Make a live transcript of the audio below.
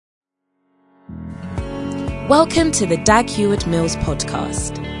Welcome to the Dag Heward-Mills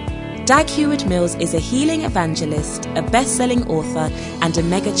podcast. Dag Heward-Mills is a healing evangelist, a best-selling author, and a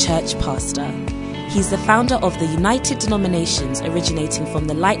mega-church pastor. He's the founder of the United Denominations, originating from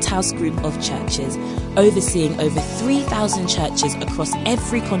the Lighthouse Group of churches, overseeing over 3,000 churches across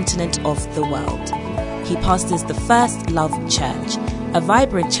every continent of the world. He pastors the First Love Church, a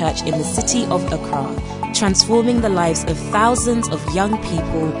vibrant church in the city of Accra, transforming the lives of thousands of young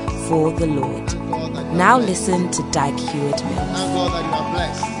people for the Lord. Now listen to Dag Heward-Mills. Thank God that you are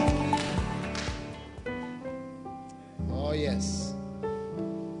blessed. Oh yes.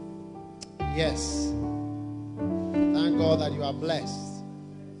 Yes. Thank God that you are blessed.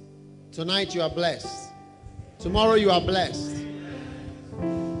 Tonight you are blessed. Tomorrow you are blessed.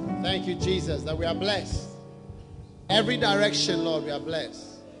 Thank you, Jesus, that we are blessed. Every direction, Lord, we are blessed.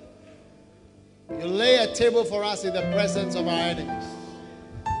 You lay a table for us in the presence of our enemies.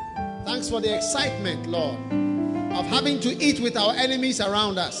 Thanks for the excitement, Lord, of having to eat with our enemies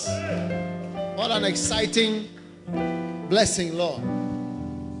around us. What an exciting blessing, Lord.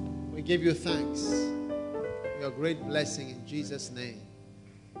 We give you thanks. Your great blessing in Jesus' name.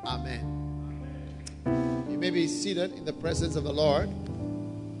 Amen. You may be seated in the presence of the Lord.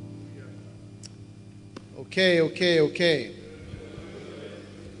 Okay.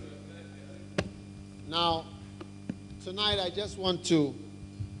 Now, tonight I just want to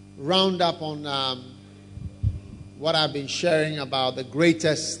round up on what I've been sharing about the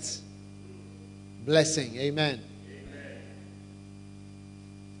greatest blessing. Amen.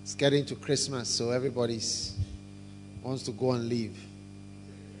 It's getting to Christmas, so everybody's wants to go and leave.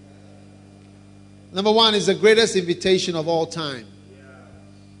 Number one is the greatest invitation of all time.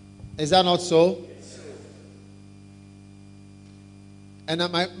 Is that not so? And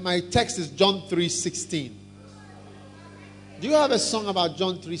my text is John 3:16. Do you have a song about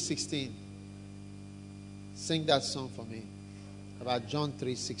John 3:16? Sing that song for me. About John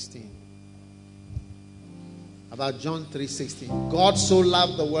 3:16. About John 3:16. God so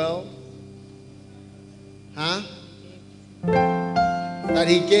loved the world, that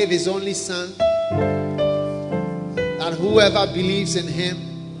he gave his only son, that whoever believes in him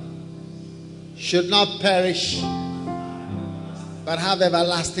should not perish, but have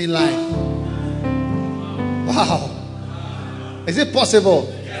everlasting life. Wow. Is it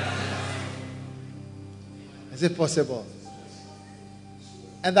possible? Is it possible?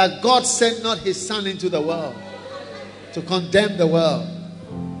 And that God sent not his son into the world to condemn the world,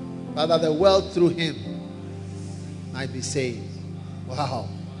 but that the world through him might be saved. Wow.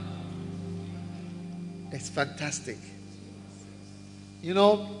 It's fantastic. You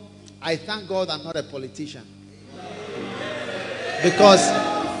know, I thank God I'm not a politician. Because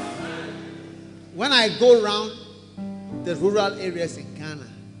when I go around the rural areas in Ghana,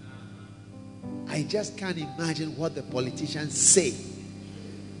 I just can't imagine what the politicians say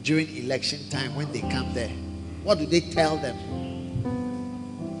during election time when they come there. What do they tell them?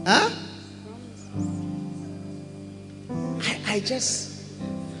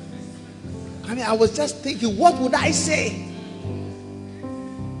 I was just thinking, what would I say?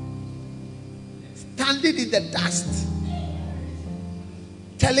 Standing in the dust,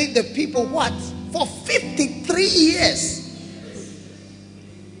 telling the people what? For 53 years.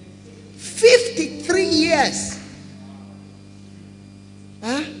 53 years.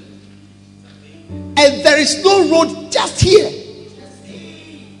 And there is no road just here.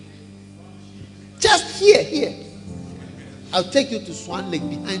 Just here. I'll take you to Swan Lake,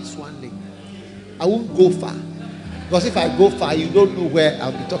 behind Swan Lake. I won't go far. Because if I go far, you don't know where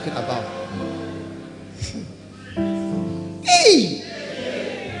I'll be talking about. Hey!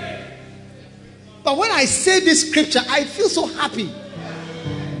 But when I say this scripture, I feel so happy.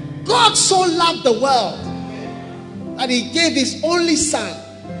 God so loved the world that he gave his only son,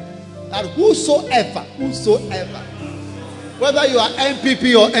 that whosoever, whether you are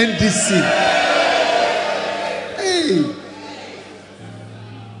NPP or NDC,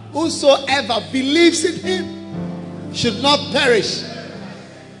 whosoever believes in him should not perish,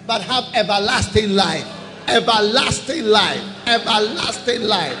 but have everlasting life. Everlasting life. Everlasting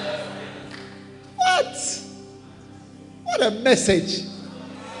life. What a message.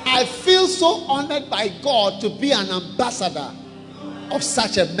 I feel so honored by God to be an ambassador of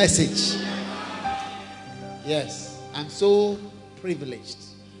such a message. Yes, I'm so privileged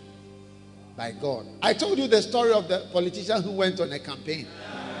by God. I told you the story of the politician who went on a campaign.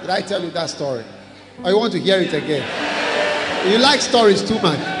 Did I tell you that story? Or you want to hear it again? You like stories too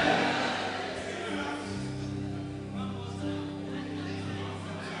much.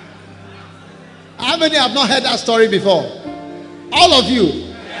 How many have not heard that story before? All of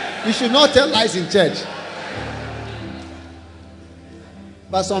you. You should not tell lies in church.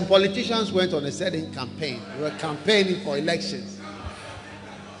 But some politicians went on a certain campaign. They were campaigning for elections.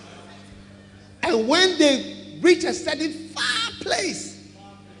 And when they reached a certain far place,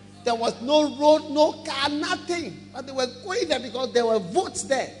 there was no road, no car, nothing. But they were going there because there were votes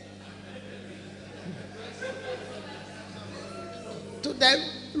there. To the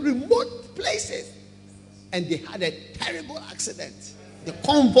remote places. And they had a terrible accident. The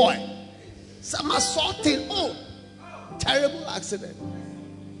convoy. Somersaulting. Oh, terrible accident.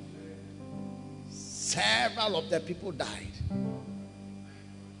 Several of the people died.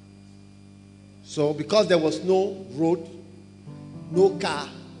 So because there was no road, no car,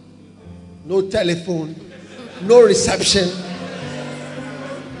 no telephone, no reception,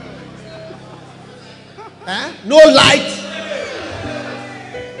 no light,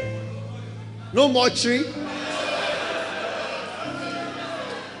 no mortuary,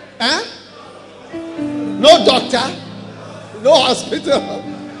 no doctor, no hospital.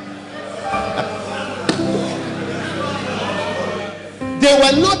 They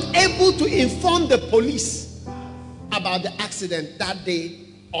were not able to inform the police about the accident that day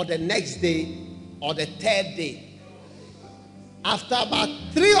or the next day or the third day. After about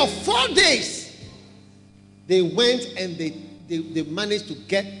 3 or 4 days, they went and they managed to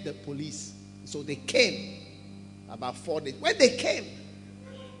get the police. So they came about 4 days. When they came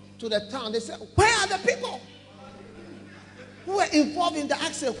to the town, they said, "Where are the people who were involved in the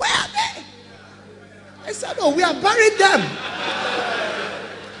accident? Where are they?" I said, "Oh, we have buried them."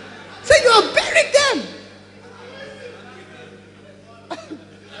 Say, "You have buried them."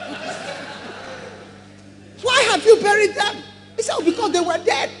 "Why have you buried them?" He said, "Oh, because they were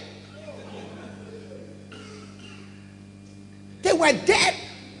dead." They were dead.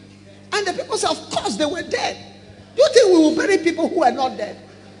 And the people said, "Of course they were dead. Do you think we will bury people who are not dead?"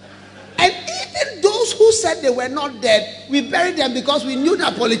 And even those who said they were not dead, we buried them because we knew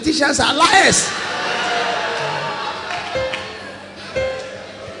that politicians are liars.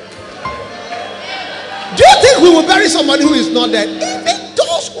 Do you think we will bury somebody who is not dead? Even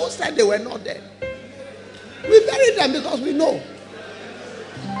those who said they were not dead, we buried them because we know.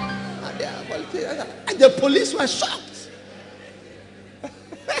 And they are politicians. And the police were shocked.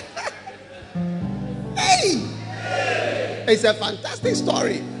 Hey! It's a fantastic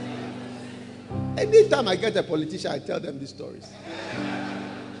story. Anytime I get a politician, I tell them these stories.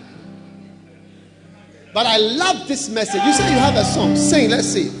 But I love this message. You say you have a song. Sing, let's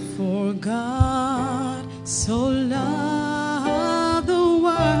see. For God so loved the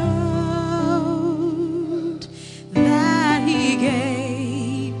world that he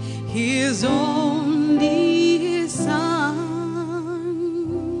gave his only Son,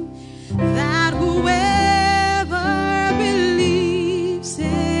 that whoever believes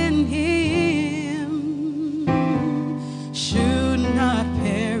in him should not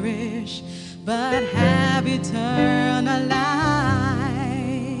perish but have eternal life.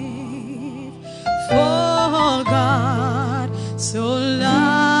 For God so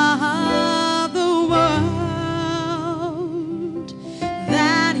loved the world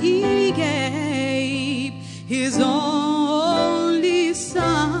that he gave his only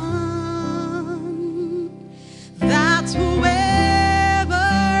Son, that whoever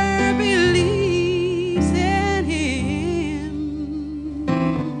believes in him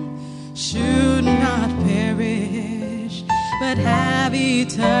should not perish but have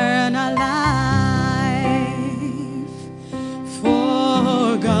eternal life.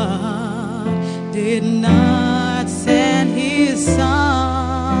 For God did not send his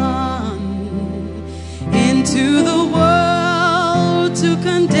Son into the world to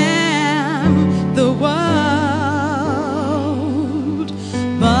condemn the world,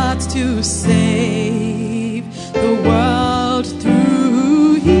 but to save the world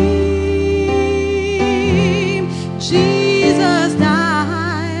through him. Jesus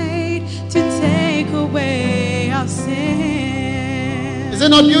died to take away our sin. Is it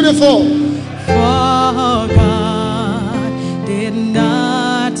not beautiful? For God did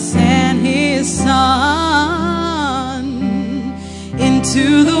not send his Son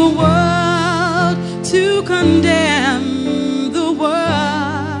into the world to condemn the world,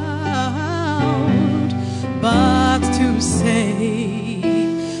 but to save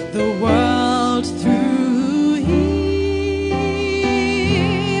the world through him.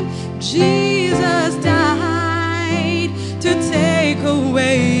 Jesus died to take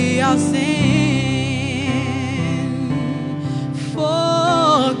away our sin.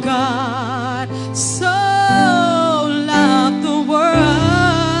 For God so loved the world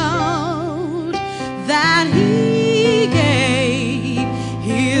that he gave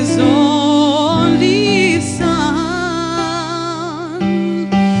his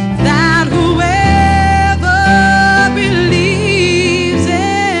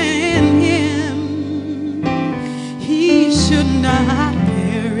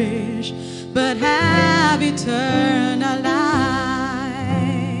but have eternal life.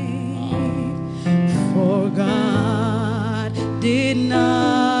 For God did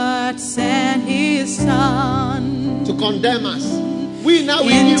not send his Son to condemn us. We now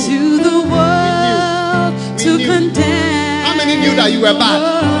we into knew. the world We to knew. condemn. How many knew that you were bad?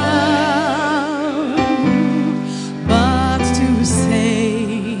 But to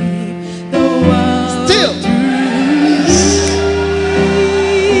save the world. Still.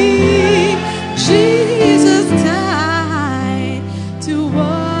 Jesus died to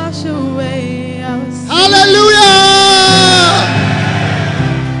wash away our sins. Hallelujah!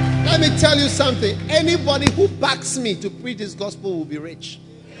 Let me tell you something. Anybody who backs me to preach this gospel will be rich.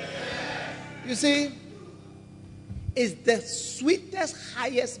 You see, it's the sweetest,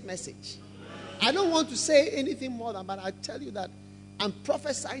 highest message. I don't want to say anything more than, but I tell you that I'm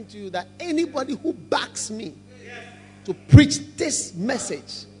prophesying to you that anybody who backs me to preach this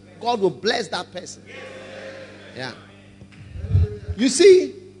message, God will bless that person. Yeah. You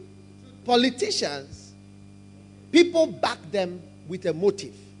see, politicians, people back them with a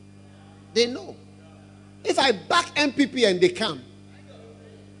motive. They know. If I back MPP and they come.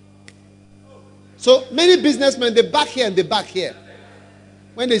 So many businessmen, they back here and they back here.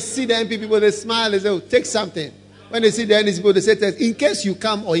 When they see the MPP people, they smile, they say, oh, take something. When they see the NDC people, they say, in case you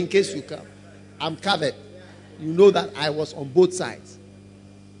come or in case you come, I'm covered. You know that I was on both sides.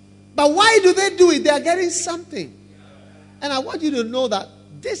 But why do they do it? They are getting something. And I want you to know that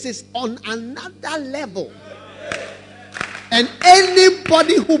this is on another level. And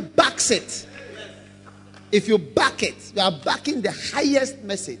anybody who backs it, if you back it, you are backing the highest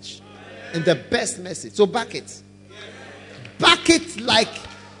message and the best message. So back it. Back it like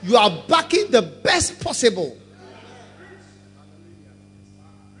you are backing the best possible.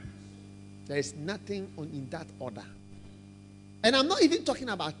 There is nothing in that order. And I'm not even talking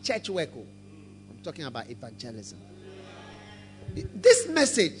about church work. I'm talking about evangelism. This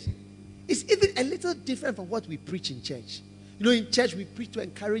message is even a little different from what we preach in church. You know, in church we preach to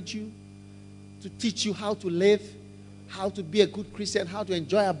encourage you, to teach you how to live, how to be a good Christian, how to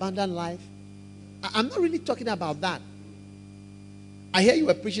enjoy abundant life. I'm not really talking about that. I hear you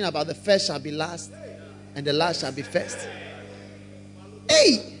were preaching about the first shall be last and the last shall be first.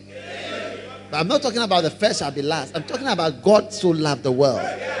 Hey! But I'm not talking about the first shall be last. I'm talking about God so loved the world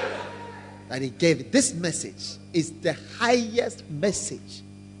that he gave it. This message is the highest message.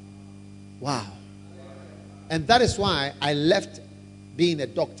 Wow. And that is why I left being a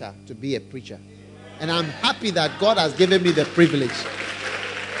doctor to be a preacher. And I'm happy that God has given me the privilege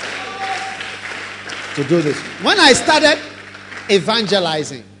to do this. When I started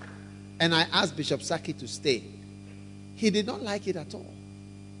evangelizing and I asked Bishop Saki to stay, he did not like it at all.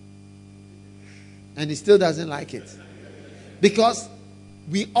 And he still doesn't like it. Because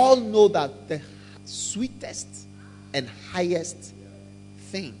we all know that the sweetest and highest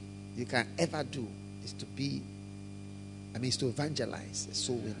thing you can ever do is to is to evangelize a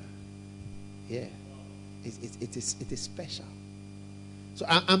soul winner. Yeah. It is special. So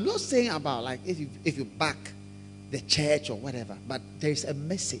I'm not saying about like if you back the church or whatever, but there is a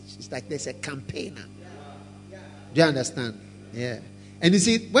message. It's like there's a campaigner. Do you understand? Yeah. And you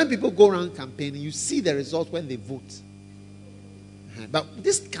see, when people go around campaigning, you see the result when they vote. But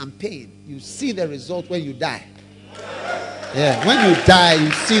this campaign, you see the result when you die. Yeah, when you die,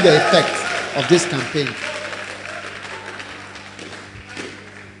 you see the effect of this campaign.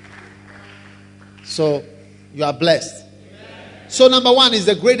 So, you are blessed. So, number one is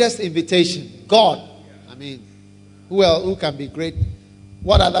the greatest invitation. God. Who can be great?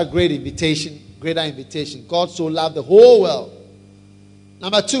 What other greater invitation? God so loved the whole world.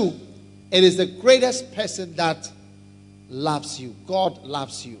 Number two, it is the greatest person that loves you. God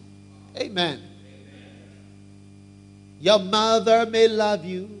loves you. Amen. Your mother may love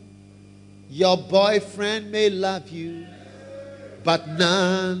you. Your boyfriend may love you. But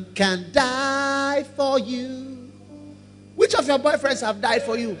none can die for you. Which of your boyfriends have died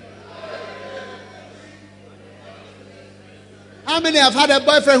for you? How many have had a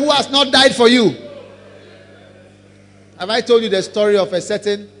boyfriend who has not died for you? Have I told you the story of a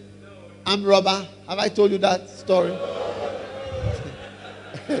certain armed robber? Have I told you that story?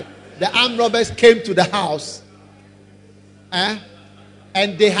 The armed robbers came to the house. And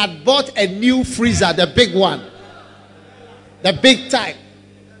they had bought a new freezer, the big one. The big type.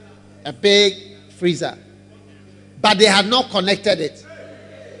 A big freezer. But they had not connected it.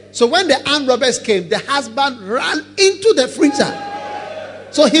 So when the armed robbers came, the husband ran into the freezer.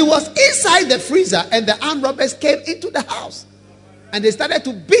 So he was inside the freezer and the armed robbers came into the house. And they started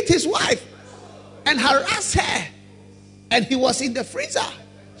to beat his wife and harass her. And he was in the freezer.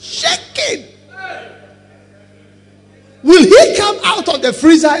 Shaking. Will he come out of the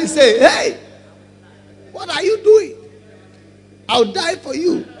freezer and say, hey, what are you doing? I'll die for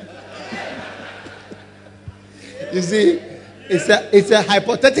you. You see, it's a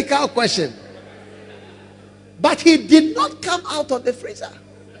hypothetical question. But he did not come out of the freezer.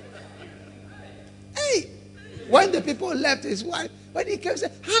 Hey, when the people left his wife, when he came and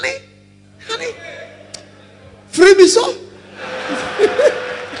said, honey, free me so.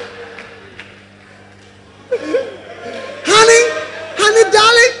 honey,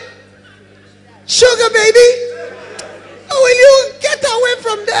 darling, sugar baby, will you get away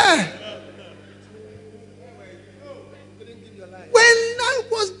from there? When I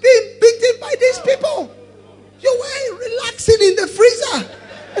was being beaten by these people, you were relaxing in the freezer.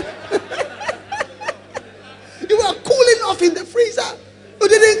 You were cooling off in the freezer. You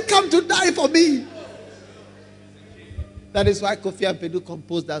didn't come to die for me. That is why Kofi Ampedu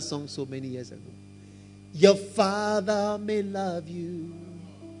composed that song so many years ago. Your father may love you,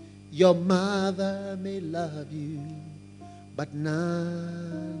 your mother may love you, but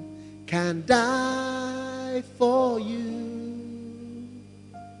none can die for you.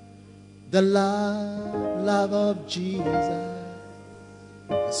 The love of Jesus,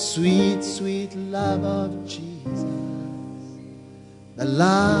 the sweet, sweet love of Jesus, the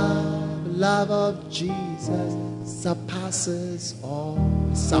love of Jesus surpasses all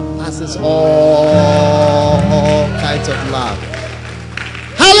kinds of love.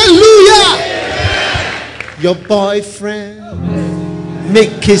 Hallelujah! Your boyfriend may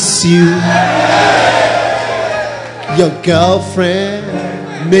kiss you, your girlfriend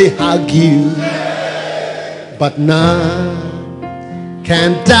may hug you, but none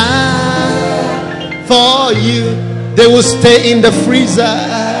can die for you. They will stay in the freezer.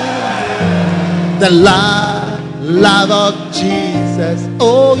 The love of Jesus.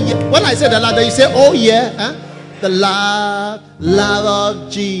 Oh yeah. When I say the love, you say, oh yeah. Huh? The love of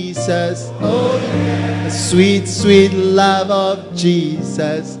Jesus. Oh yeah. The sweet, sweet love of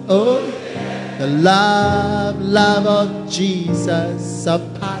Jesus. Oh yeah. The love of Jesus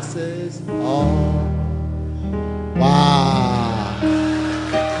surpasses all. Wow.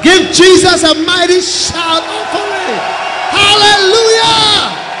 Give Jesus a mighty shout offering.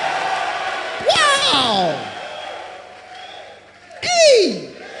 Hallelujah. Wow.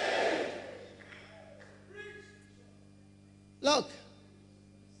 Hey. Look.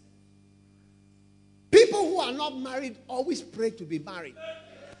 People who are not married always pray to be married.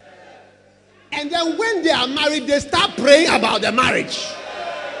 And then when they are married, they start praying about the marriage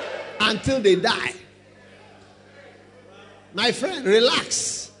until they die. My friend,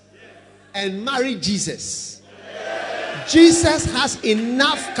 relax and marry Jesus. Jesus has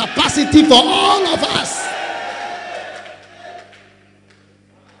enough capacity for all of us.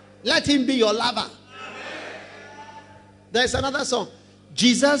 Let him be your lover. There's another song.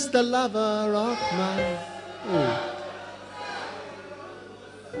 Jesus, the lover of my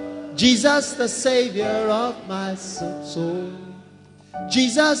Jesus, the savior of my soul.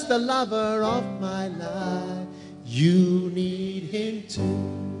 Jesus, the lover of my life. You need him too.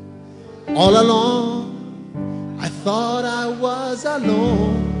 All along, I thought I was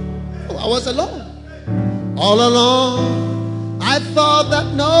alone. Oh, I was alone. All along, I thought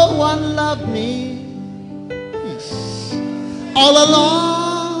that no one loved me. All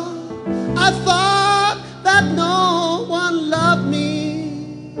along, I thought that no one loved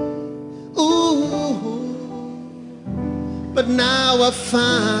me. Ooh, but now I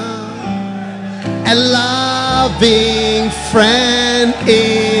found a loving friend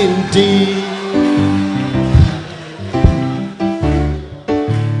indeed.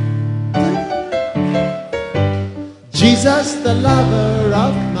 Jesus, the lover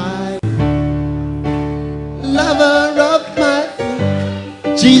of my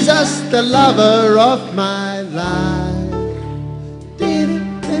Jesus, the lover of my life.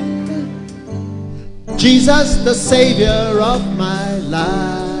 Jesus, the savior of my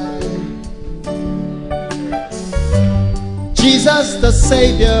life. Jesus, the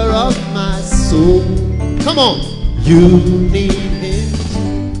savior of my soul. Come on. You need him.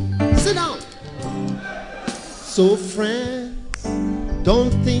 Sit down. So friends,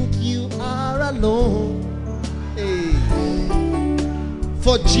 don't think you are alone. Hey.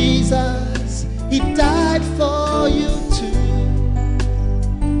 For Jesus, he died for you too.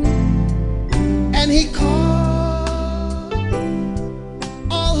 And he called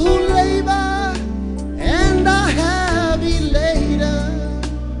all who labor and are heavy laden.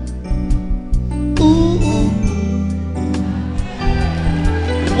 Ooh,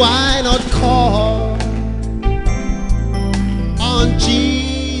 why not call on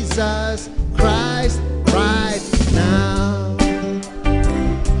Jesus Jesus Christ right now.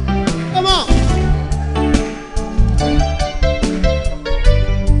 Come on.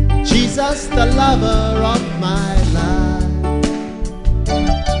 Jesus, the lover of my life.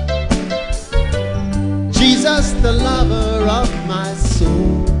 Jesus, the lover of my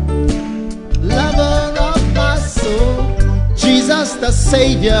soul. Lover of my soul. Jesus, the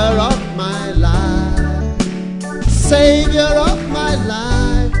Savior of my life. Savior of my life.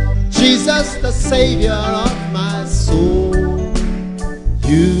 Jesus, the Savior of my soul.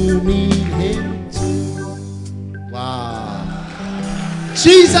 You need him too. Wow.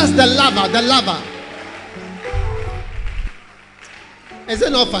 Jesus, the lover, the lover. Is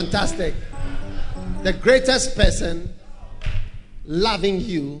it not fantastic? The greatest person loving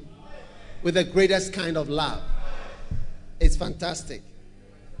you with the greatest kind of love. It's fantastic.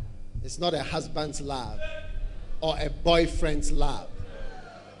 It's not a husband's love or a boyfriend's love.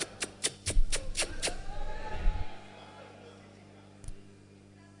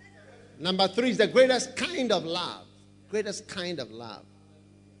 Number 3 is the greatest kind of love. Greatest kind of love.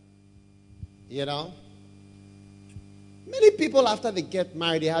 You know? Many people after they get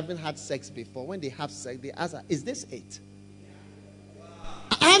married, they haven't had sex before. When they have sex, they ask, is this it?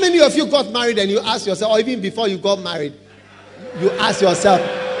 How many of you got married and you ask yourself, or even before you got married, you ask yourself,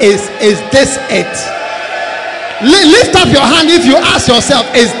 is this it? Lift up your hand if you ask yourself,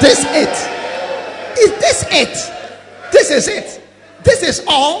 is this it? Is this it? This is it. This is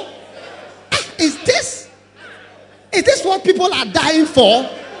all. Is this what people are dying for?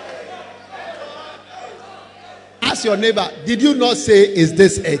 Ask your neighbor, did you not say, is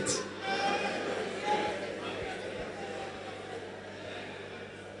this it?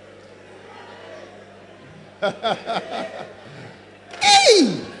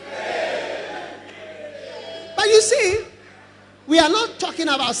 Hey! But you see, we are not talking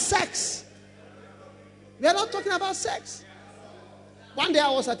about sex. We are not talking about sex. One day I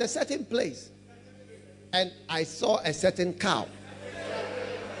was at a certain place and I saw a certain cow.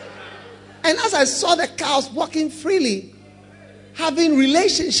 And as I saw the cows walking freely, having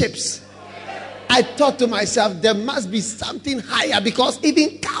relationships, I thought to myself, there must be something higher, because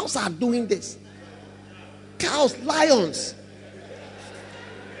even cows are doing this. Cows, lions.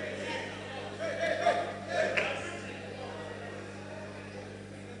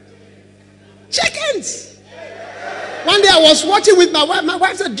 Chickens. One day I was watching with my wife. My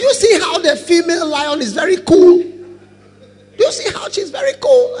wife said, do you see how the female lion is very cool? Do you see how she's very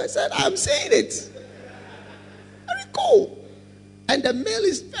cool? I said, I'm seeing it. Very cool. And the male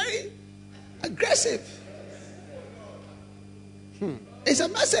is very aggressive. It's a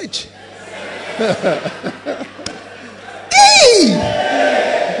message. Hey!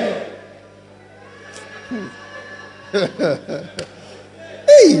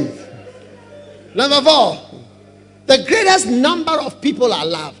 Hey! Number 4. The greatest number of people are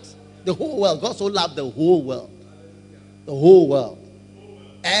loved. The whole world. God so loved the whole world. The whole world.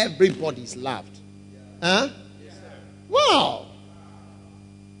 Everybody's loved. Huh? Wow.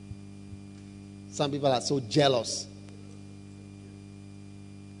 Some people are so jealous.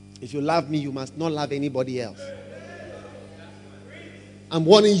 If you love me, you must not love anybody else. I'm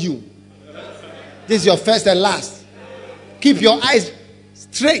warning you. This is your first and last. Keep your eyes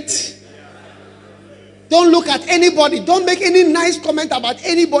straight. Don't look at anybody. Don't make any nice comment about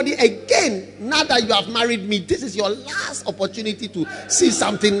anybody again. Now that you have married me, this is your last opportunity to see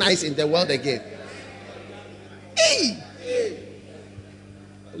something nice in the world again. Hey!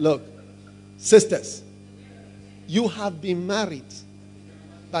 Look, sisters, you have been married,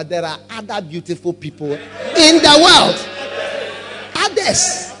 but there are other beautiful people in the world.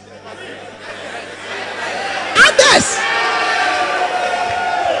 Others. Others.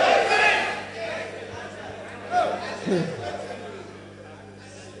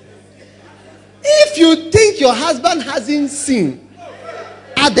 If you think your husband hasn't seen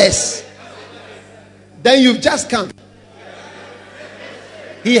others, then you've just come.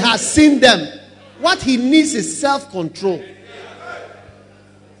 He has seen them. What he needs is self-control.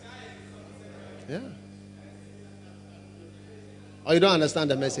 Yeah. Or you don't understand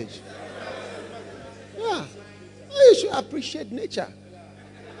the message? Yeah. You should appreciate nature.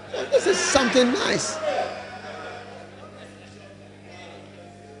 So this is something nice.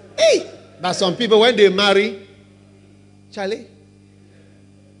 Hey! But some people, when they marry, Charlie,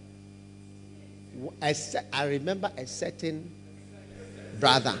 I remember a certain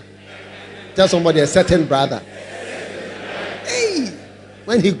brother. Tell somebody, a certain brother. Hey!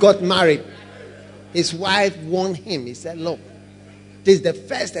 When he got married, his wife warned him. He said, look, this is the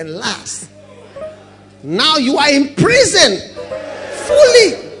first and last. Now you are in prison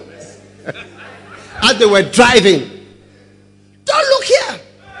fully. As they were driving, don't look here.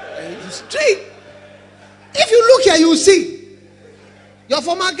 Straight. If you look here, you will see your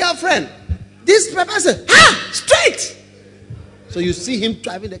former girlfriend. This person, straight. So you see him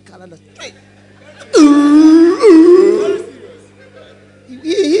driving the car straight.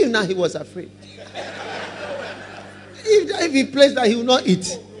 Now he was afraid. If he plays that, he will not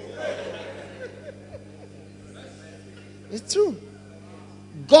eat. It's true.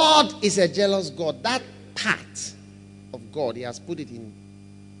 God is a jealous God. That part of God, he has put it in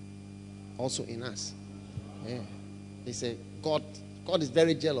also in us. Yeah. He said, God is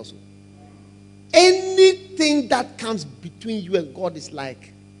very jealous. Anything that comes between you and God is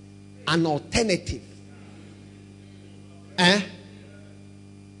like an alternative.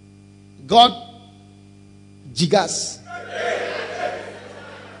 God jiggers.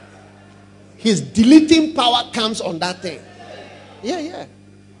 His deleting power comes on that thing. Yeah.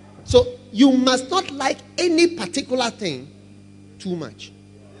 So you must not like any particular thing too much.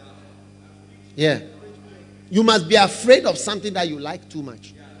 Yeah. You must be afraid of something that you like too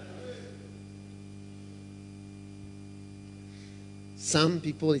much. Some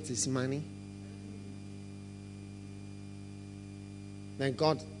people, it is money. Then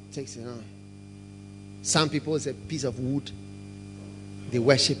God takes it on. Some people, it's a piece of wood. They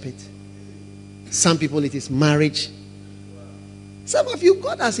worship it. Some people, it is marriage. Some of you,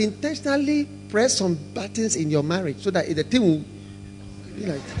 God has intentionally pressed some buttons in your marriage so that the thing will be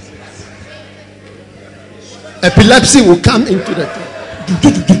like this. Epilepsy will come into the thing.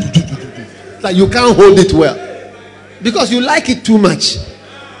 Like you can't hold it well. Because you like it too much.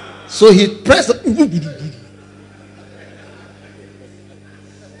 So he pressed.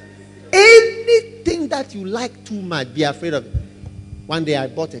 Anything that you like too much, be afraid of it. One day I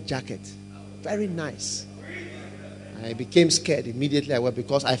bought a jacket. Very nice. I became scared immediately. I went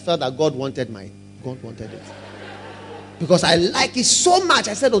because I felt that God wanted it. Because I like it so much.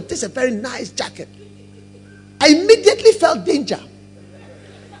 I said, oh, this is a very nice jacket. I immediately felt danger.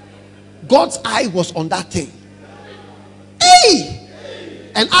 God's eye was on that thing. Hey!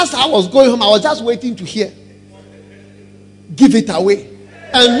 And as I was going home, I was just waiting to hear. Give it away.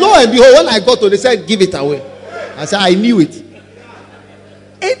 And lo and behold, when I got to, they said, give it away. I said, I knew it.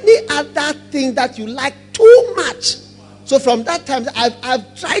 Any other thing that you like too much. So from that time,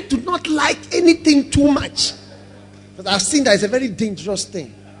 I've tried to not like anything too much. Because I've seen that it's a very dangerous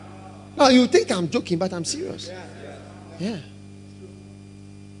thing. Now, you think I'm joking, but I'm serious. Yeah.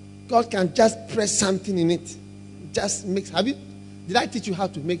 God can just press something in it. Just mix. Did I teach you how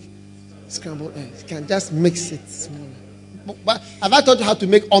to make scrambled eggs? You can just mix it smaller. But have I taught you how to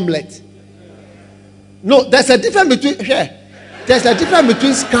make omelette? No, there's a difference between There's a difference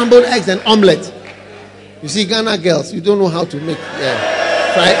between scrambled eggs and omelette. You see, Ghana girls, you don't know how to make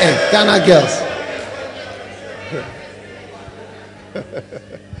fried egg. Ghana girls.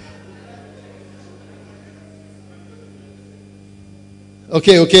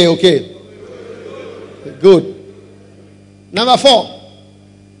 Okay. Good. Number 4.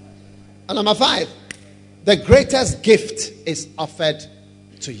 And number 5. The greatest gift is offered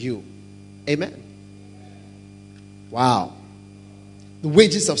to you. Amen. Wow. The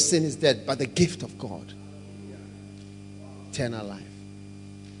wages of sin is death, but the gift of God, eternal life.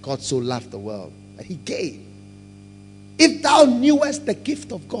 God so loved the world that he gave. If thou knewest the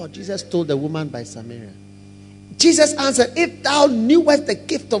gift of God, Jesus told the woman by Samaria. Jesus answered, if thou knewest the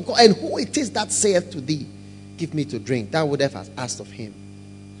gift of God and who it is that saith to thee, give me to drink, thou would have asked of him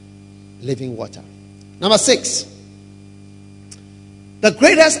living water. Number 6. The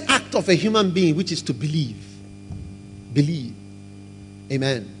greatest act of a human being, which is to believe. Believe.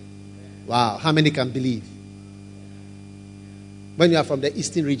 Amen. Wow. How many can believe? When you are from the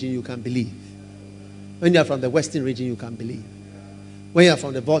eastern region, you can believe. When you are from the western region, you can believe. When you are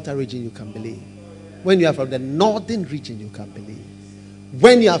from the Volta region, you can believe. When you are from the northern region, you can believe.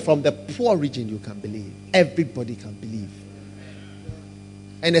 When you are from the poor region, you can believe. Everybody can believe.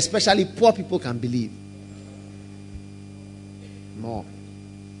 And especially poor people can believe. More.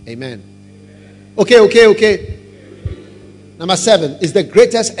 Amen. Okay. Number 7 is the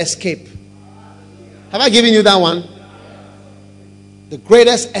greatest escape. Have I given you that one? The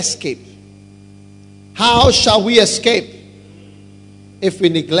greatest escape. How shall we escape if we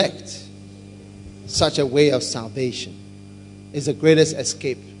neglect such a way of salvation? Is the greatest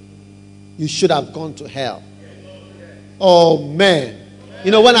escape. You should have gone to hell. Oh man.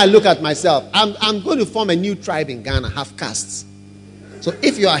 You know, when I look at myself, I'm going to form a new tribe in Ghana, half castes. So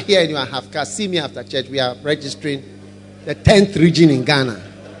if you are here and you are half caste, see me after church. We are registering the 10th region in Ghana.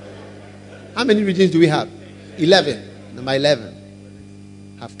 How many regions do we have? 11. Number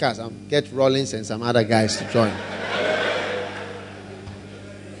 11. Half caste. Get Rollins and some other guys to join.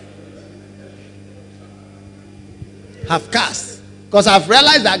 Half caste. Because I've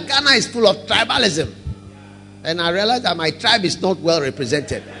realized that Ghana is full of tribalism. And I realized that my tribe is not well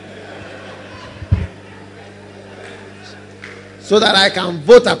represented. So that I can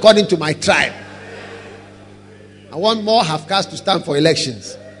vote according to my tribe. I want more half caste to stand for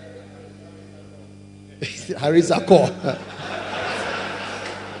elections. Harisa Kaur.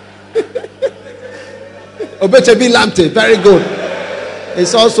 Obechebi Lamte, very good.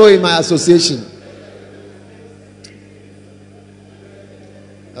 It's also in my association.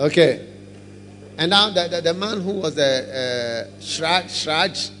 Okay. And now the man who was the Shraj,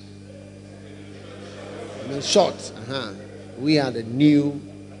 short. We are the new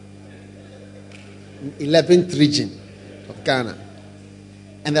 11th region of Ghana.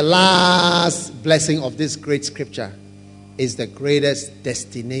 And the last blessing of this great scripture is the greatest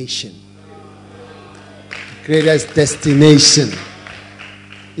destination. Greatest destination.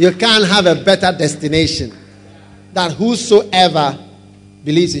 You can't have a better destination than whosoever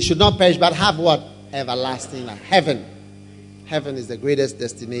believes it should not perish but have what? Everlasting life. Heaven. Heaven is the greatest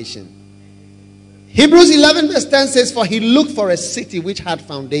destination. Hebrews 11 verse 10 says, for he looked for a city which had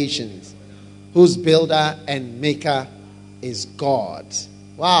foundations, whose builder and maker is God.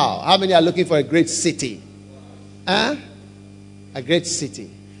 Wow. How many are looking for a great city? A great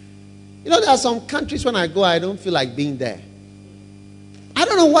city. You know, there are some countries when I go, I don't feel like being there. I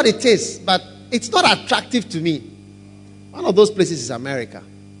don't know what it is, but it's not attractive to me. One of those places is America.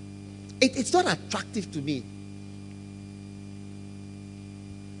 It's not attractive to me.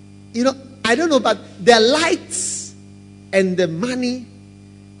 You know, I don't know, but their lights and the money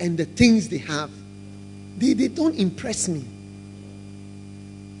and the things they have, they don't impress me.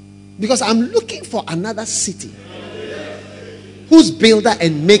 Because I'm looking for another city whose builder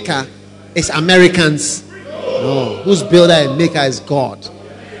and maker is Americans. No, whose builder and maker is God.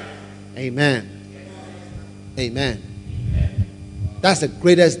 Amen. Amen. That's the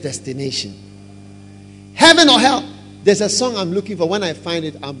greatest destination. Heaven or hell. There's a song I'm looking for. When I find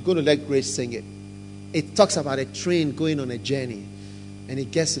it, I'm going to let Grace sing it. It talks about a train going on a journey. And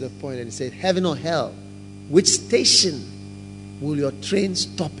it gets to the point and it says, heaven or hell, which station will your train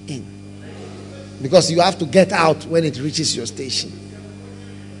stop in? Because you have to get out when it reaches your station.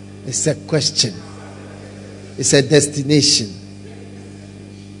 It's a question. It's a destination.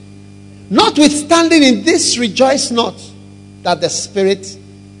 Notwithstanding in this, rejoice not that the Spirit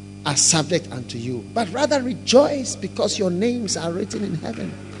are subject unto you, but rather rejoice because your names are written in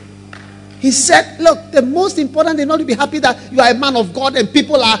heaven. He said, look, the most important thing not to be happy that you are a man of God and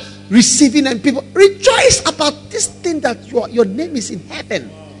people are receiving and people rejoice about this thing that your name is in heaven.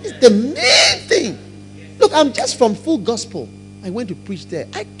 It's the main thing. Look, I'm just from Full Gospel. I went to preach there.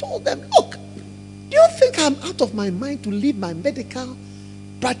 I told them, look, do you think I'm out of my mind to leave my medical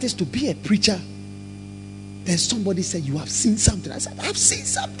practice to be a preacher? Then somebody said, you have seen something. I said, I've seen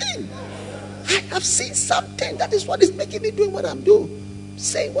something. I have seen something. That is what is making me doing what I'm doing.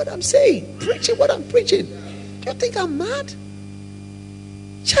 Saying what I'm saying. Preaching what I'm preaching. Do you think I'm mad?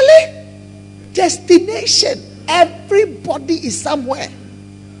 Charlie, destination. Everybody is somewhere.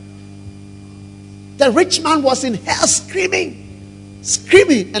 The rich man was in hell screaming.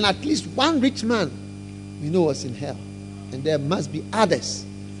 Screaming. And at least one rich man we know was in hell. And there must be others.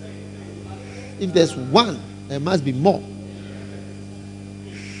 If there's one, there must be more.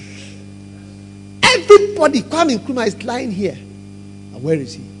 Everybody, Kwame Nkrumah is lying here. And where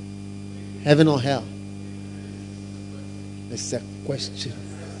is he? Heaven or hell? It's a question.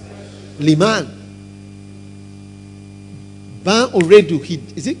 Liman. Ban Oredu.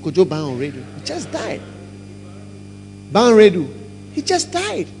 Is it Kojo Ban Oredu? He just died. Ban Oredu. He just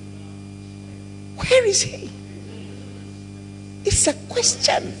died. Where is he? It's a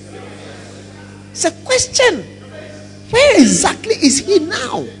question. It's a question. Where exactly is he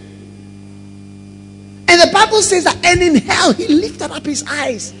now? And the Bible says that, and in hell he lifted up his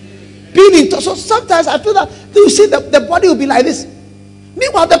eyes. Being in touch. So sometimes I feel that you see the body will be like this.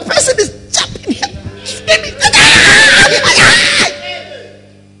 Meanwhile, the person is jumping here, screaming.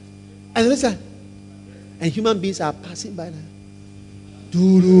 And listen, and human beings are passing by now.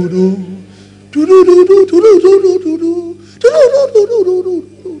 Do do do do do do do do do do do do.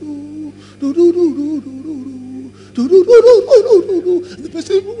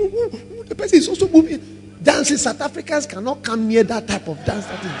 The person is also moving. Dancing. South Africans cannot come near that type of dance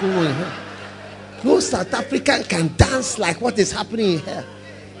that is going on here. No South African can dance like what is happening here.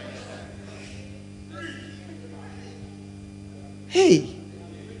 Hey,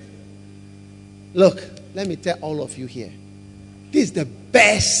 look, let me tell all of you here. This is the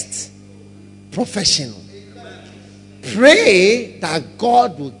best profession. Pray that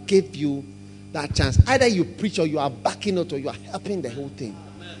God will give you that chance. Either you preach or you are backing it or you are helping the whole thing.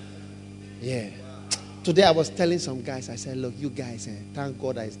 Yeah. Today I was telling some guys, I said, look, you guys, thank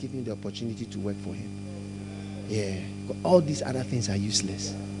God that He's giving you the opportunity to work for Him. Yeah. All these other things are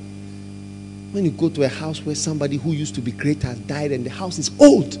useless. When you go to a house where somebody who used to be great has died and the house is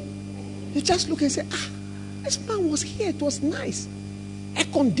old, you just look and say, this man was here, it was nice. Air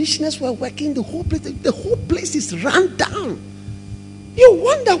conditioners were working, the whole place is run down. You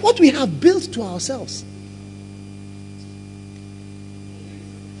wonder what we have built to ourselves.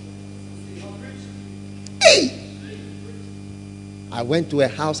 Hey! I went to a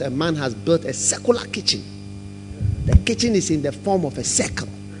house, a man has built a circular kitchen. The kitchen is in the form of a circle.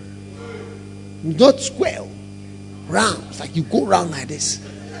 Not square, round. It's like you go round like this.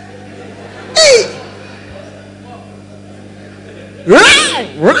 Hey!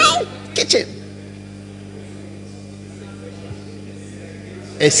 Round kitchen.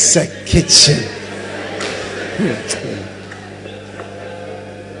 It's a kitchen.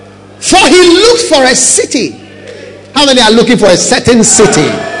 For He looks for a city. How many are looking for a certain city?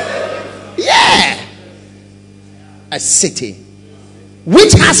 Yeah. A city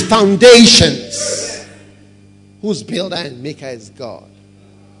which has foundations, whose builder and maker is God.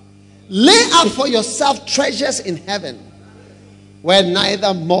 Lay up for yourself treasures in heaven, where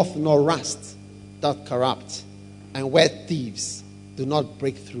neither moth nor rust doth corrupt, and where thieves do not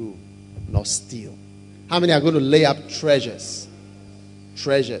break through nor steal. How many are going to lay up treasures?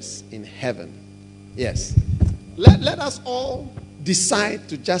 Treasures in heaven. Yes. Let us all decide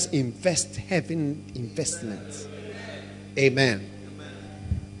to just invest heaven investments. Amen.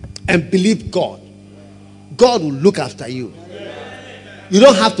 And believe God. God will look after you. You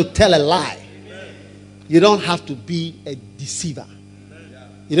don't have to tell a lie. You don't have to be a deceiver.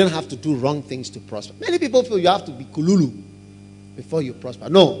 You don't have to do wrong things to prosper. Many people feel you have to be kululu before you prosper.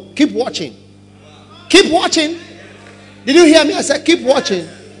 No, keep watching. Keep watching. Did you hear me? I said keep watching.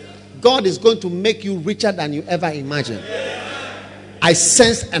 God is going to make you richer than you ever imagined. I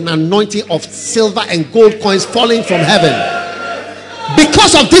sense an anointing of silver and gold coins falling from heaven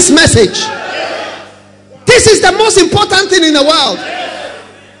because of this message. This is the most important thing in the world.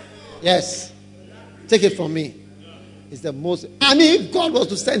 Yes. Take it from me. It's the most. I mean, if God was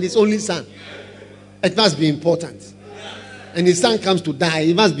to send His only Son, it must be important. And His Son comes to die,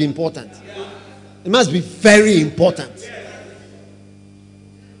 it must be important. It must be very important.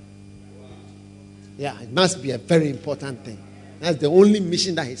 Yeah, it must be a very important thing. That's the only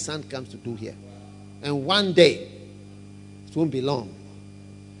mission that His Son comes to do here. And one day, it won't be long,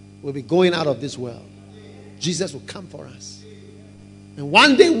 we'll be going out of this world. Jesus will come for us. And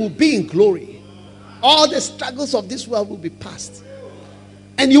one day we'll be in glory. All the struggles of this world will be past.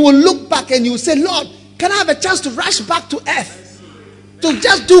 And you will look back and you will say, Lord, can I have a chance to rush back to earth? To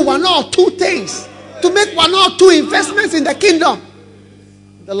just do one or two things. To make one or two investments in the kingdom.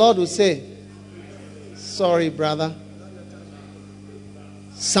 The Lord will say, sorry, brother.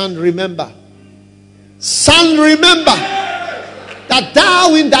 Son, remember. Son, remember that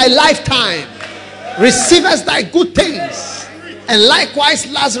thou in thy lifetime receivest thy good things, and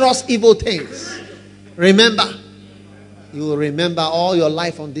likewise Lazarus evil things. Remember. You will remember all your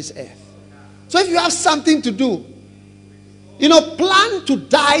life on this earth. So if you have something to do, plan to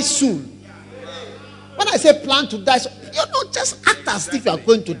die soon. When I say plan to die soon, just act as if you are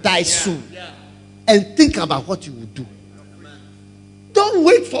going to die soon. And think about what you will do. Don't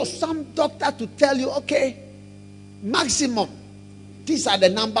wait for some doctor to tell you, okay, maximum, these are the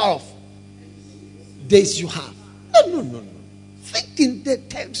number of days you have. No. Think in the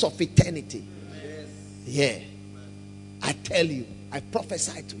terms of eternity. Yeah. I tell you, I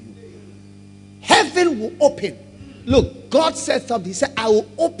prophesy to you. Heaven will open. Look, God said something. He said, I will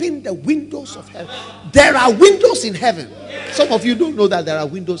open the windows of heaven. There are windows in heaven. Some of you don't know that there are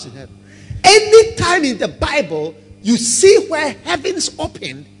windows in heaven. Anytime in the Bible you see where heavens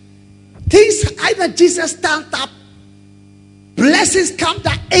open, things, either Jesus stands up, blessings come,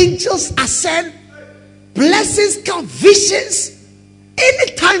 the angels ascend, blessings come, visions.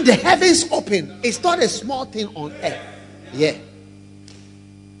 Anytime the heavens open, it's not a small thing on earth. Yeah.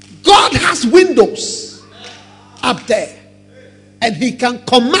 God has windows up there, and He can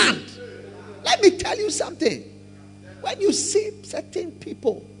command. Let me tell you something. When you see certain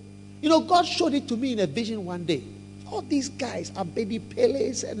people, God showed it to me in a vision one day. All these guys are baby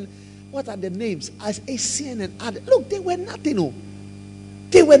Peles and what are the names? As Asian and other. Look, they were nothing.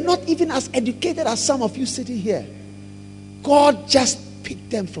 They were not even as educated as some of you sitting here. God just picked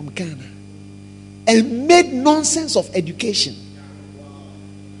them from Ghana and made nonsense of education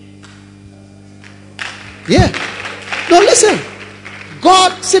Yeah. No, listen.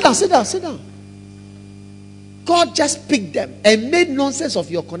 God, sit down. God just picked them and made nonsense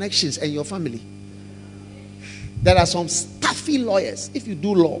of your connections and your family. There are some stuffy lawyers. If you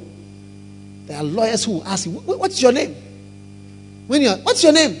do law, there are lawyers who will ask you, what's your name? What's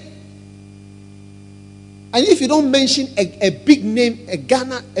your name? And if you don't mention a big name,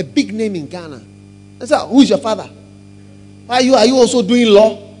 a big name in Ghana, that's who is your father? Are you also doing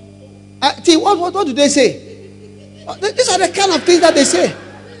law? What do they say? These are the kind of things that they say.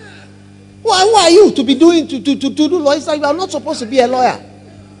 Who are you to be doing to do law? It's like you are not supposed to be a lawyer.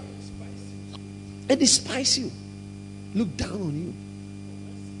 They despise you, look down on you.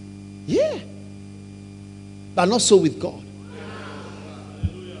 Yeah, but not so with God.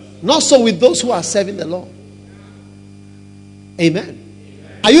 Not so with those who are serving the Lord.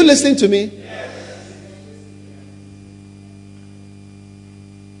 Amen. Are you listening to me?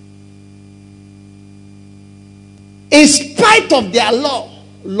 In spite of their law,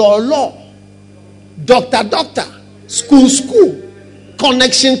 doctor, school,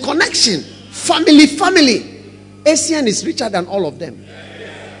 connection, family, ASEAN is richer than all of them.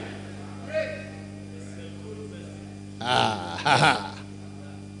 I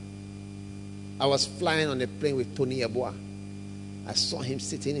was flying on a plane with Tony Yeboah. I saw him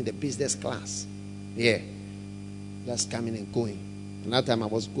sitting in the business class. Yeah. Just coming and going. Another time I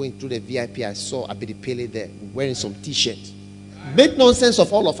was going through the VIP, I saw Abidi Pele there wearing some t-shirt. Made nonsense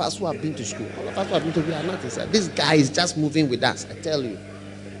of all of us who have been to school. All of us who have been to school are not inside. This guy is just moving with us, I tell you.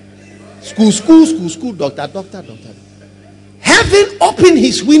 School, doctor. Heaven opened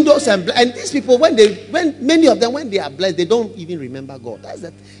his windows and these people, when many of them, when they are blessed, they don't even remember God. That's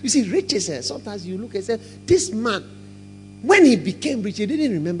that. You see, riches. Sometimes you look and say, this man, when he became rich, he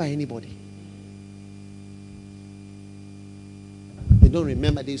didn't remember anybody. They don't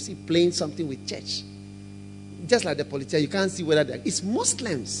remember. They see playing something with church. Just like the politician, you can't see whether they're. It's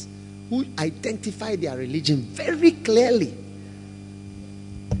Muslims who identify their religion very clearly.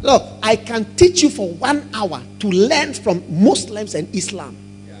 Look, I can teach you for 1 hour to learn from Muslims and Islam.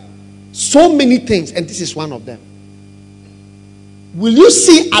 So many things, and this is one of them. Will you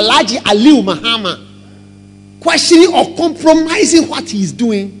see Alhaji Aliu Mahama questioning or compromising what he is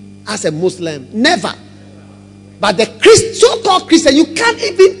doing as a Muslim? Never. But the so-called Christian, you can't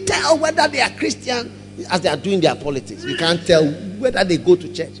even tell whether they are Christian as they are doing their politics. You can't tell whether they go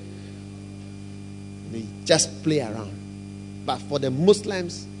to church. They just play around. But for the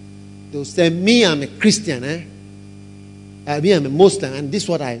Muslims, they'll say, me, I'm a Christian. Me, I'm a Muslim, and this is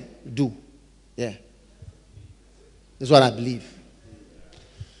what I do. Yeah. This is what I believe.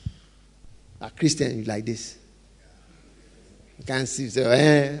 A Christian is like this. You can't see,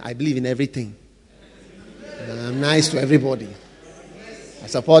 say, I believe in everything. I'm nice to everybody. I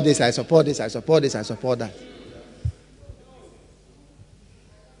support this, I support that.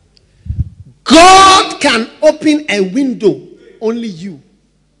 God can open a window. Only you.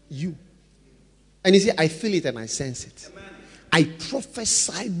 And you see, I feel it and I sense it. I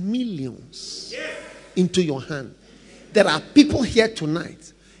prophesy millions into your hand. There are people here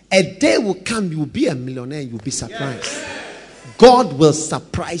tonight. A day will come, you will be a millionaire, you will be surprised. God will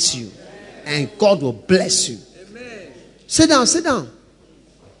surprise you. And God will bless you. Sit down.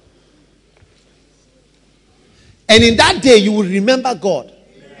 And in that day, you will remember God.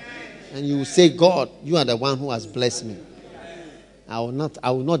 And you will say, God, you are the one who has blessed me. I will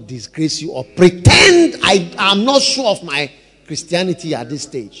not disgrace you or pretend I am not sure of my Christianity at this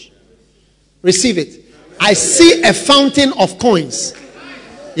stage. Receive it. I see a fountain of coins.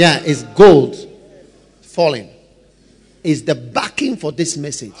 Yeah, it's gold falling. It's the backing for this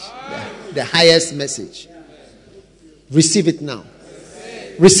message. The highest message. Receive it now.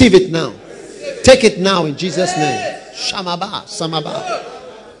 Receive it now. Take it now in Jesus' name. Shamaba, Samaba.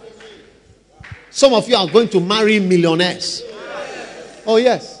 Some of you are going to marry millionaires. Oh,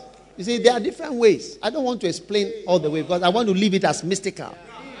 yes. You see, there are different ways. I don't want to explain all the way because I want to leave it as mystical.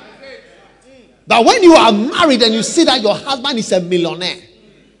 But when you are married and you see that your husband is a millionaire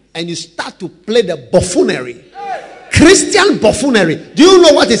and you start to play the buffoonery, Christian buffoonery. Do you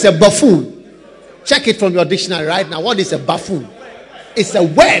know what is a buffoon? Check it from your dictionary right now. What is a buffoon? It's a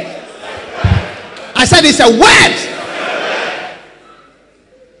word. I said it's a word.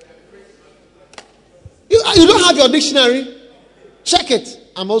 You don't have your dictionary? Check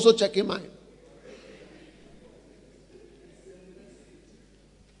it. I'm also checking mine.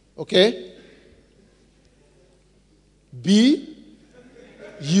 Okay? B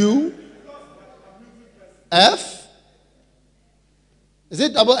U F. Is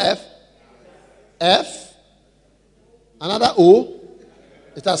it double F? F. Another O.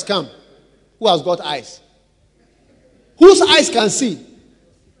 It has come. Who has got eyes? Whose eyes can see?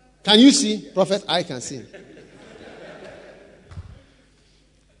 Can you see? Prophet, I can see.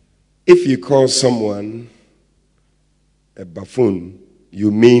 If you call someone a buffoon,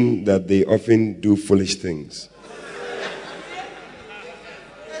 you mean that they often do foolish things.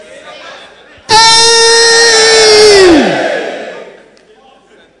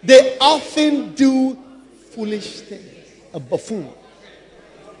 They often do foolish things. A buffoon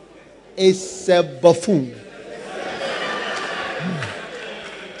is a buffoon.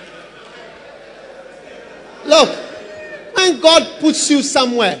 Look, when God puts you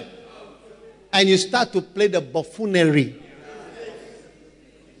somewhere and you start to play the buffoonery,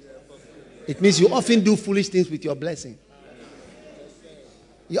 it means you often do foolish things with your blessing.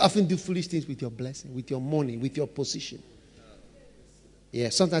 You often do foolish things with your blessing, with your money, with your position. Yeah,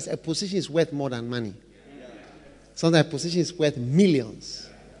 sometimes a position is worth more than money. Sometimes a position is worth millions.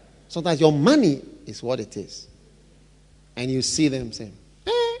 Sometimes your money is what it is. And you see them saying,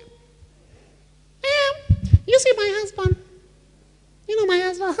 you see my husband? You know my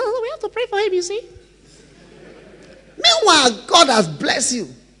husband? We have to pray for him, you see. Meanwhile, God has blessed you.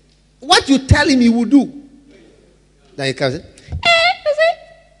 What you tell him, he will do. Then he comes and says,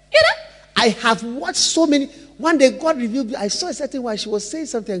 I have watched so many. One day God revealed, I saw a certain one, she was saying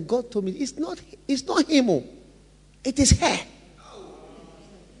something, and God told me, it's not him, it is her.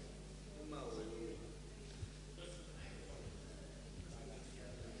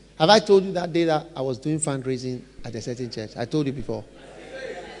 Have I told you that day that I was doing fundraising at a certain church? I told you before.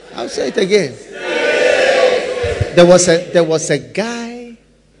 I'll say it again. There was a guy,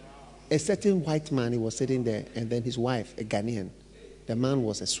 a certain white man, he was sitting there, and then his wife, a Ghanaian. The man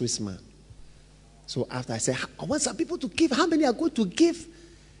was a Swiss man. So after I said, I want some people to give. How many are going to give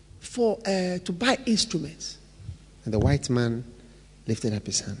for to buy instruments? And the white man lifted up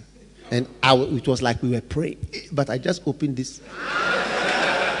his hand. And it was like we were praying. But I just opened this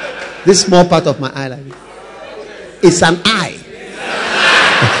small part of my eye. Like this. It's an eye.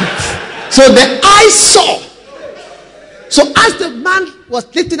 So the eye saw. So as the man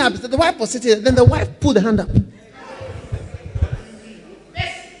was lifting up, the wife was sitting there. Then the wife pulled the hand up.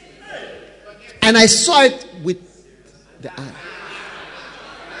 And I saw it with the eye.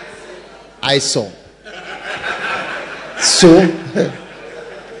 I saw. So,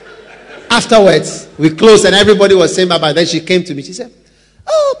 afterwards, we closed and everybody was saying bye-bye. Then she came to me. She said,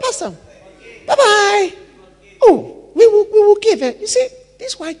 oh, Pastor, bye-bye. Oh, we will give it. You see,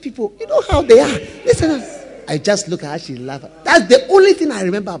 these white people, you know how they are. Listen, I just look at her, she laughed. That's the only thing I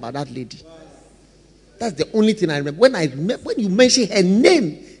remember about that lady. That's the only thing I remember. When you mention her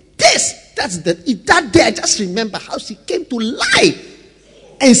name, that day I just remember how she came to lie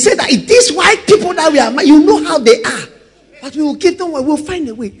and said that it is white people that we are, you know how they are. But we will give them, we will find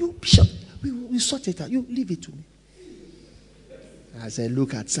a way. You, Bishop, we will sort it out. You leave it to me. I said,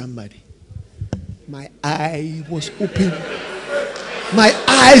 look at somebody. My eye was open. My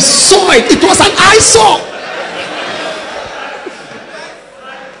eye saw it. It was an eye saw.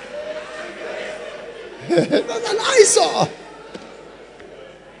 It was an eye saw.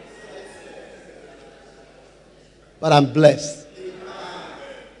 But I'm blessed.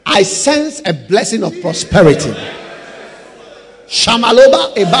 I sense a blessing of prosperity.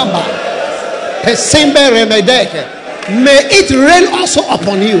 Shamaloba ebamba. Pesembe remedeke. May it rain also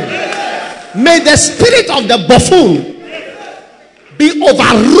upon you. May the spirit of the buffoon be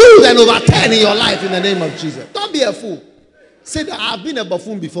overruled and overturned in your life in the name of Jesus. Don't be a fool. Say that I've been a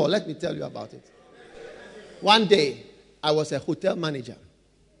buffoon before. Let me tell you about it. One day, I was a hotel manager.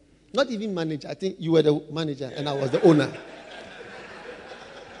 Not even manager. I think you were the manager and I was the owner.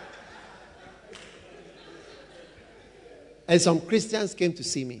 And some Christians came to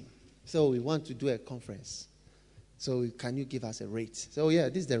see me. So we want to do a conference. So can you give us a rate? So yeah,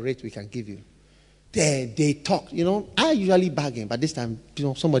 this is the rate we can give you. They talk. You know, I usually bargain, but this time,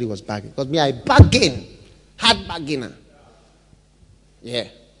 somebody was bargaining. Because me, I bargain. Hard bargainer. Yeah.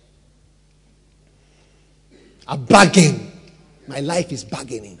 I bargain. My life is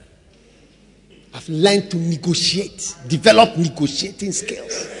bargaining. I've learned to negotiate, develop negotiating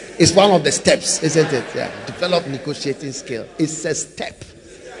skills. It's one of the steps, isn't it? Yeah, develop negotiating skills. It's a step.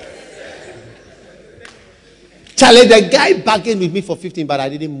 Charlie, the guy bargained with me for 15, but I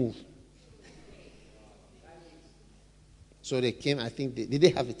didn't move. So they came, I think, did they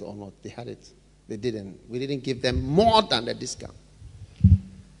have it or not? They had it. They didn't. We didn't give them more than the discount.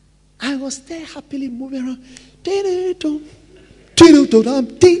 I was there happily moving around.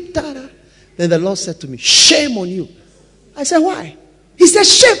 Then the Lord said to me, shame on you. I said, why? He said,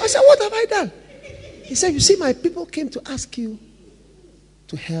 shame. I said, what have I done? He said, you see, my people came to ask you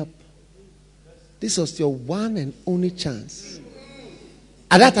to help This was your one and only chance.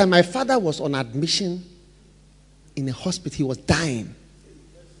 At that time, my father was on admission in a hospital. He was dying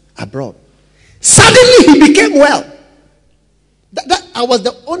abroad. Suddenly, he became well. I was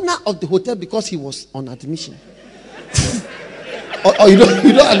the owner of the hotel because he was on admission. or you don't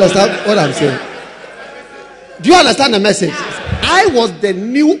understand what I'm saying? Do you understand the message? I was the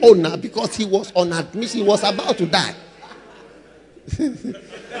new owner because he was on admission. He was about to die.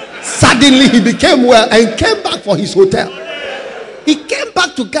 Suddenly he became well and came back for his hotel. He came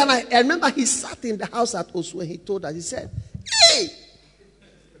back to Ghana. I remember he sat in the house at Oswe. He told us, he said, "Hey,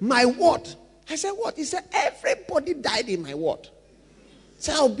 my ward." I said, "What?" He said, "Everybody died in my ward."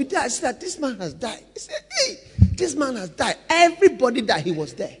 So I'll be there. I said, "This man has died." He said, "Hey, this man has died." Everybody died. He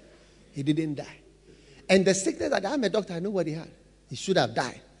was there. He didn't die. And the sickness that I'm a doctor, I know what he had. He should have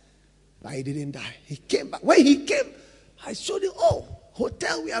died. But he didn't die. He came back. When he came, I showed him, "Oh,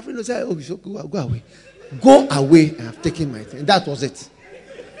 hotel we have." He said, "Oh, go away. Go away." I have taken my thing. And that was it.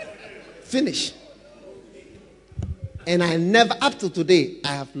 Finish. And I never, up to today,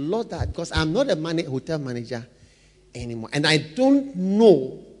 I have lost that because I'm not a hotel manager anymore. And I don't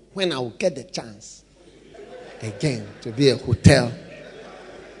know when I will get the chance again to be a hotel.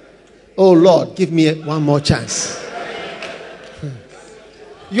 Oh Lord, give me one more chance.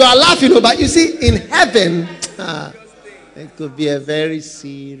 You are laughing, but you see, in heaven, it could be a very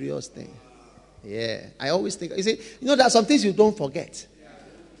serious thing. Yeah, I always think, you see, there are some things you don't forget.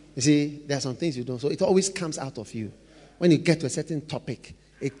 You see, there are some things you don't, so it always comes out of you. When you get to a certain topic,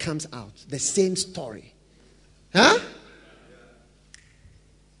 it comes out. The same story. Huh?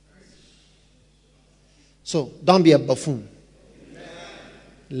 So, don't be a buffoon.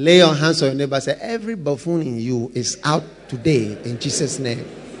 Lay your hands on your neighbor and say, "Every buffoon in you is out today in Jesus' name."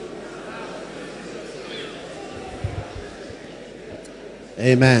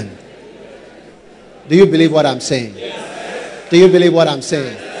 Amen. Do you believe what I'm saying? Do you believe what I'm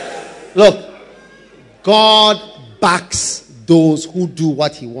saying? Look, God backs those who do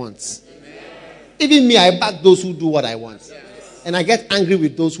what he wants. Even me, I back those who do what I want. And I get angry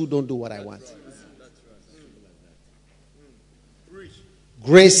with those who don't do what I want.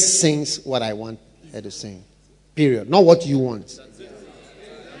 Grace sings what I want her to sing. Period. Not what you want.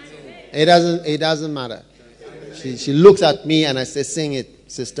 It doesn't matter. She looks at me and I say, "Sing it,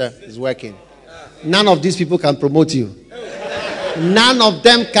 sister. It's working." None of these people can promote you. None of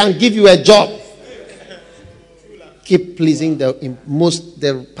them can give you a job. Keep pleasing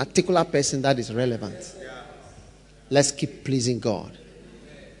the particular person that is relevant. Let's keep pleasing God.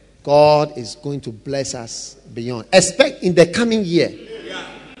 God is going to bless us beyond. Expect in the coming year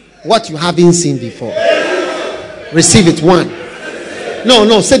what you haven't seen before. Receive it. One.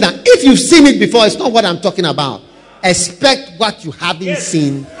 No, say that. If you've seen it before, it's not what I'm talking about. Expect what you haven't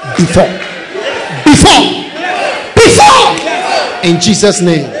seen before. In Jesus'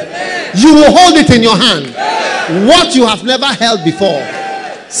 name. You will hold it in your hand. What you have never held before.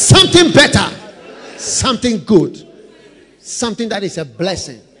 Something better. Something good. Something that is a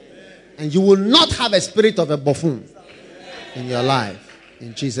blessing. And you will not have a spirit of a buffoon in your life.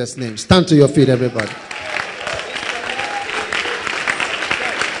 In Jesus' name. Stand to your feet, everybody.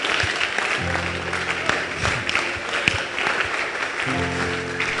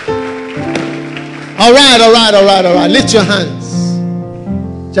 All right. Lift your hands.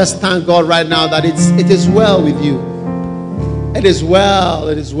 Just thank God right now that it is well with you. It is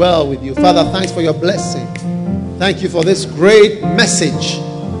well with you. Father, thanks for your blessing. Thank you for this great message.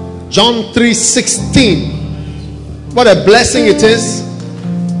 John 3:16. What a blessing it is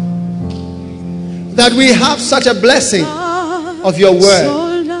that we have such a blessing of your word.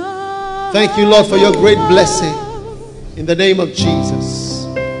 Thank you, Lord, for your great blessing in the name of Jesus.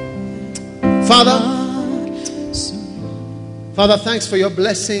 Father, thanks for your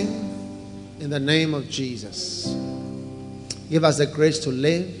blessing in the name of Jesus. Give us the grace to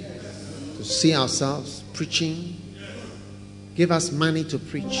live, to see ourselves preaching. Give us money to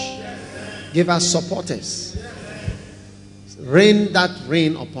preach. Give us supporters. Rain that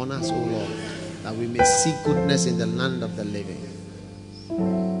rain upon us, O Lord, that we may see goodness in the land of the living.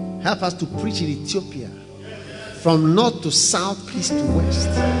 Help us to preach in Ethiopia, from north to south, east to west.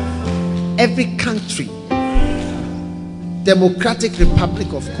 Every country, Democratic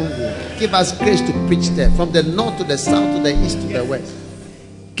Republic of Congo, give us grace to preach there, from the north to the south, to the east to the west.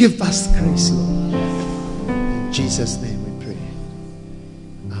 Give us grace, Lord. In Jesus' name we pray.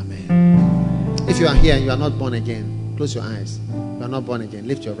 Amen. If you are here and you are not born again, close your eyes. You are not born again,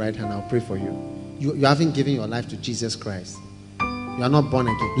 lift your right hand. I'll pray for you. You haven't given your life to Jesus Christ. You are not born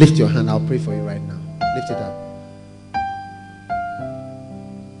again. Lift your hand. I'll pray for you right now. Lift it up.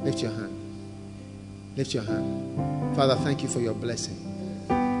 Lift your hand. Lift your hand. Father, thank you for your blessing.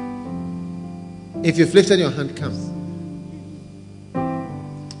 If you've lifted your hand, come.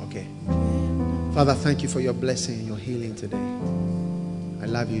 Okay. Father, thank you for your blessing and your healing today. I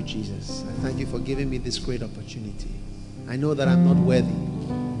love you, Jesus. I thank you for giving me this great opportunity. I know that I'm not worthy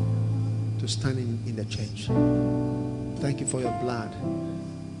to stand in the church. Thank you for your blood.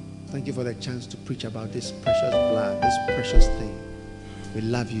 Thank you for the chance to preach about this precious blood, this precious thing. We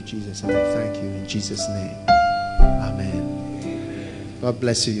love you, Jesus, and I thank you in Jesus' name. Amen. God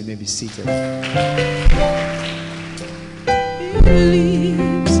bless you. You may be seated. He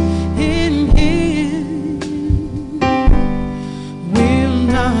believes in him will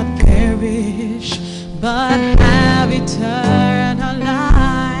not perish but have eternal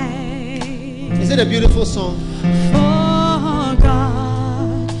life. Is it a beautiful song? For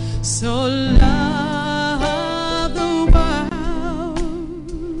God so loved the world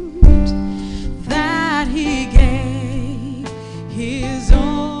that he gave his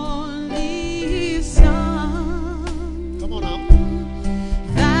only Son, Come on now.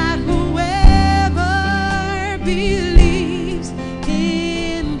 that whoever believes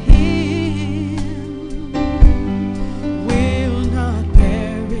in him will not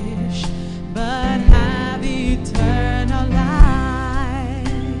perish but have eternal life.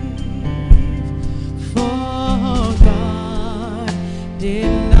 For God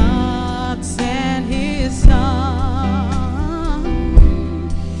did not send his Son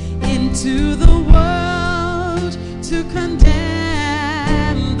into the world to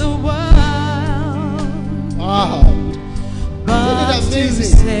condemn the world, Wow. but Isn't it to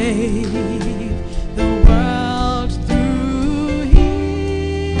amazing? save the world through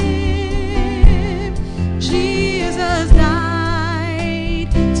him. Jesus died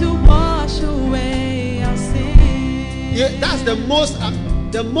to wash away our sins. Yeah, that's the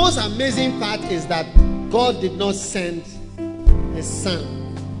most amazing part is that God did not send his Son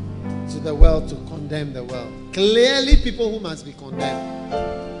to the world to condemn the world. Clearly, people who must be condemned.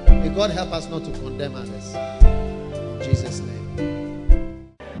 May God help us not to condemn others. In Jesus' name.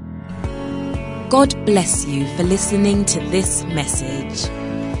 God bless you for listening to this message.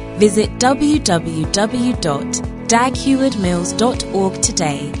 Visit www.daghewardmills.org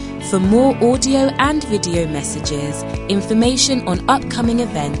today for more audio and video messages, information on upcoming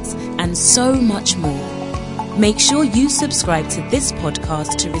events, and so much more. Make sure you subscribe to this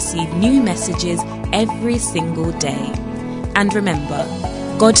podcast to receive new messages every single day. And remember,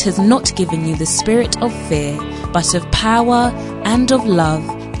 God has not given you the spirit of fear, but of power and of love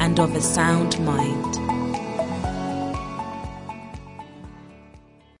and of a sound mind.